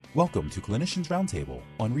Welcome to Clinicians Roundtable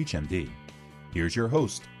on ReachMD. Here's your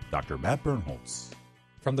host, Dr. Matt Bernholtz.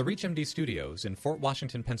 From the ReachMD studios in Fort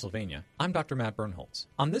Washington, Pennsylvania, I'm Dr. Matt Bernholtz.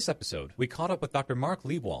 On this episode, we caught up with Dr. Mark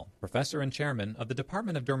Liebwall, professor and chairman of the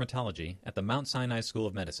Department of Dermatology at the Mount Sinai School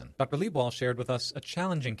of Medicine. Dr. Liebwall shared with us a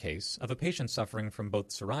challenging case of a patient suffering from both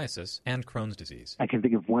psoriasis and Crohn's disease. I can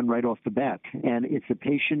think of one right off the bat, and it's a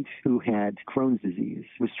patient who had Crohn's disease,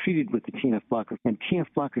 was treated with the TNF blocker, and TNF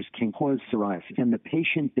blockers can cause psoriasis, and the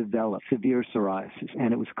patient developed severe psoriasis,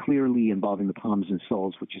 and it was clearly involving the palms and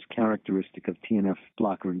soles, which is characteristic of TNF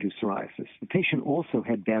blocker-induced psoriasis. The patient also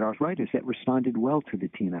had bad arthritis that responded well to the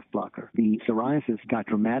TNF blocker. The psoriasis got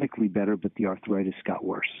dramatically better, but the arthritis got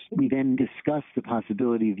worse. We then discussed the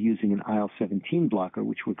possibility of using an IL-17 blocker,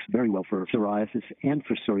 which works very well for psoriasis and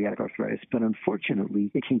for psoriatic arthritis, but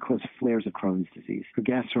unfortunately, it can cause flares of Crohn's disease. Her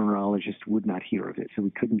gastroenterologist would not hear of it, so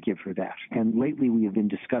we couldn't give her that. And lately, we have been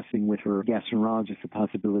discussing with her gastroenterologist the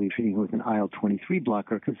possibility of treating her with an IL-23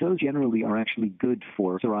 blocker, because those generally are actually good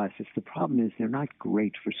for psoriasis. The problem is they're not great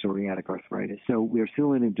for psoriatic arthritis. So we're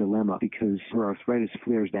still in a dilemma because her arthritis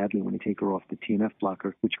flares badly when we take her off the TNF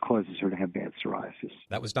blocker, which causes her to have bad psoriasis.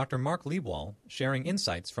 That was Dr. Mark Liebwall sharing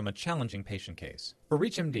insights from a challenging patient case. For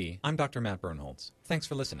ReachMD, I'm Dr. Matt Bernholtz. Thanks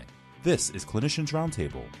for listening. This is Clinicians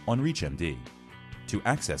Roundtable on ReachMD. To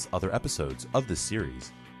access other episodes of this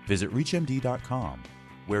series, visit ReachMD.com,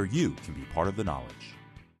 where you can be part of the knowledge.